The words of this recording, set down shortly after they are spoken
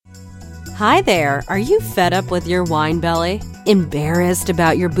Hi there, are you fed up with your wine belly? Embarrassed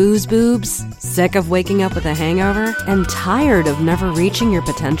about your booze boobs? Sick of waking up with a hangover? And tired of never reaching your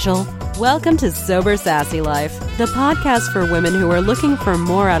potential? Welcome to Sober Sassy Life, the podcast for women who are looking for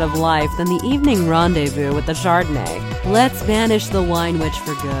more out of life than the evening rendezvous with the Chardonnay. Let's banish the wine witch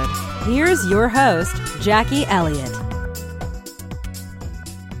for good. Here's your host, Jackie Elliott.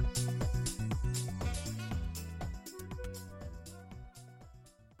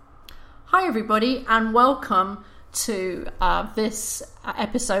 Hi everybody, and welcome to this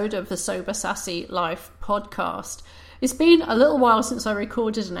episode of the Sober Sassy Life podcast. It's been a little while since I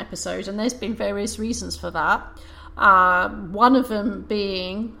recorded an episode, and there's been various reasons for that. One of them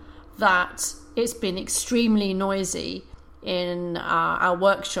being that it's been extremely noisy in our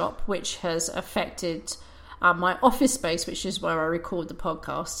workshop, which has affected my office space, which is where I record the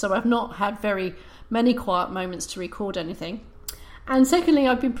podcast. So I've not had very many quiet moments to record anything. And secondly,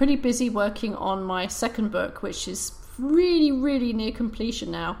 I've been pretty busy working on my second book, which is really near completion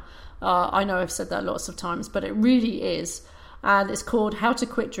now. I know I've said that lots of times, but it really is. And it's called How to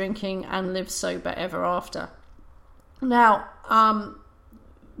Quit Drinking and Live Sober Ever After. Now,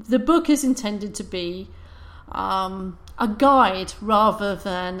 the book is intended to be a guide rather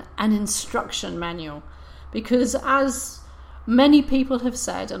than an instruction manual. Because as many people have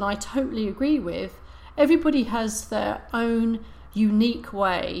said, and I totally agree with, everybody has their own unique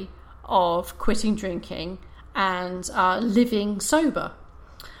way of quitting drinking and living sober.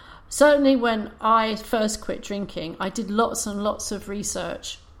 Certainly when I first quit drinking, I did lots and lots of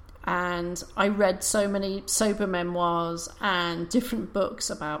research, and I read so many sober memoirs and different books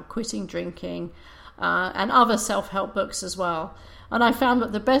about quitting drinking and other self-help books as well. And I found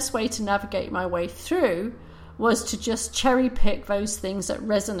that the best way to navigate my way through was to just cherry pick those things that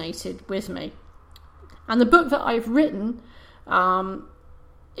resonated with me. And the book that I've written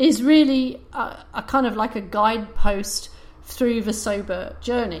is really a kind of like a guidepost through the sober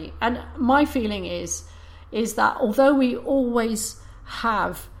journey. And my feeling is that although we always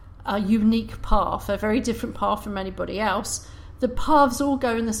have a unique path, a very different path from anybody else, the paths all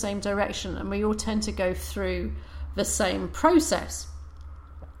go in the same direction, and we all tend to go through the same process.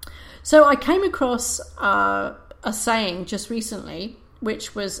 So I came across a saying just recently,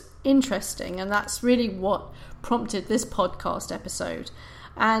 which was interesting, and that's really what prompted this podcast episode.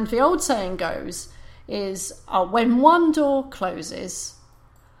 And the old saying goes is when one door closes,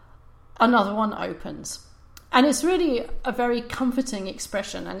 another one opens. And it's really a very comforting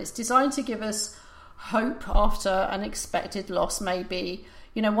expression, and it's designed to give us hope after an expected loss. Maybe,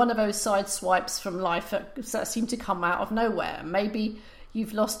 one of those side swipes from life that seem to come out of nowhere. Maybe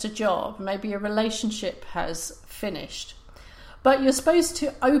you've lost a job, maybe a relationship has finished. But you're supposed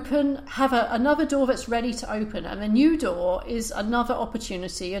to have another door that's ready to open, and the new door is another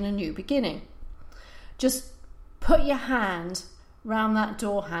opportunity and a new beginning. Just put your hand round that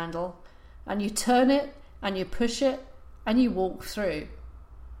door handle, and you turn it, and you push it, and you walk through.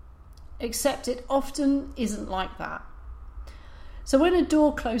 Except it often isn't like that. So when a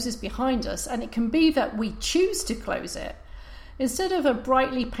door closes behind us, and it can be that we choose to close it, instead of a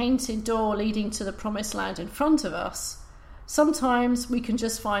brightly painted door leading to the promised land in front of us, sometimes we can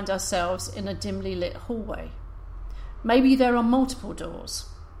just find ourselves in a dimly lit hallway. Maybe there are multiple doors.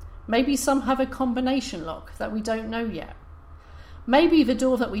 Maybe some have a combination lock that we don't know yet. Maybe the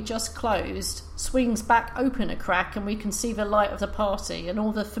door that we just closed swings back open a crack, and we can see the light of the party and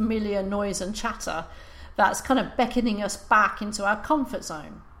all the familiar noise and chatter that's kind of beckoning us back into our comfort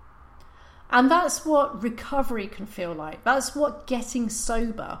zone. And that's what recovery can feel like. That's what getting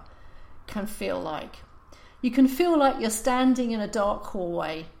sober can feel like. You can feel like you're standing in a dark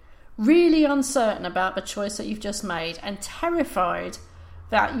hallway, really uncertain about the choice that you've just made, and terrified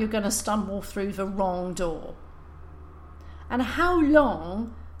that you're going to stumble through the wrong door. And how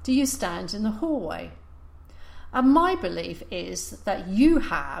long do you stand in the hallway? And my belief is that you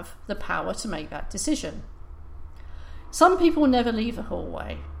have the power to make that decision. Some people never leave the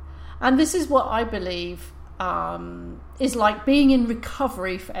hallway, and this is what I believe is like being in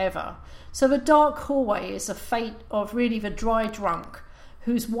recovery forever. So the dark hallway is a fate of really the dry drunk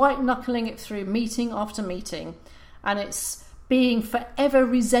who's white-knuckling it through meeting after meeting, and it's being forever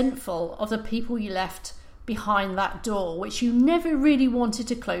resentful of the people you left behind that door, which you never really wanted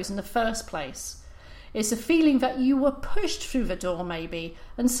to close in the first place. It's a feeling that you were pushed through the door maybe,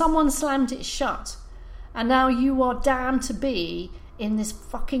 and someone slammed it shut, and now you are damned to be in this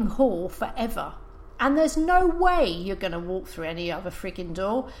fucking hall forever. And there's no way you're going to walk through any other frigging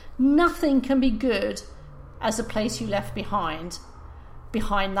door. Nothing can be good as a place you left behind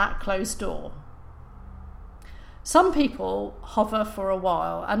that closed door. Some people hover for a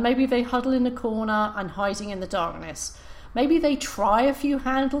while, and maybe they huddle in a corner and hiding in the darkness. Maybe they try a few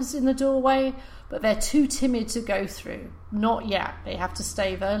handles in the doorway, but they're too timid to go through. Not yet. They have to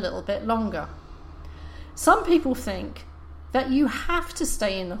stay there a little bit longer. Some people think that you have to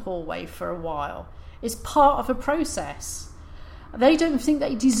stay in the hallway for a while. It's part of a process. They don't think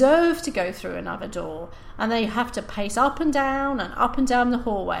they deserve to go through another door, and they have to pace up and down the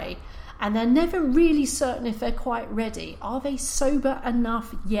hallway, and they're never really certain if they're quite ready. Are they sober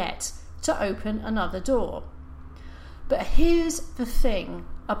enough yet to open another door? But here's the thing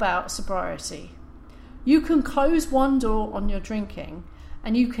about sobriety. You can close one door on your drinking,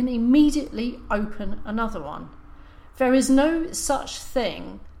 and you can immediately open another one. There is no such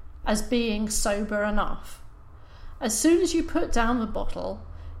thing as being sober enough. As soon as you put down the bottle,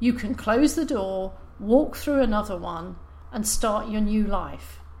 you can close the door, walk through another one, and start your new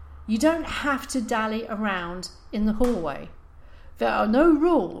life. You don't have to dally around in the hallway. There are no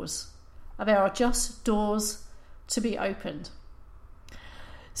rules. There are just doors to be opened.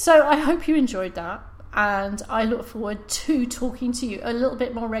 So I hope you enjoyed that, and I look forward to talking to you a little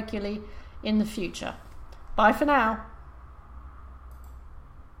bit more regularly in the future. Bye for now.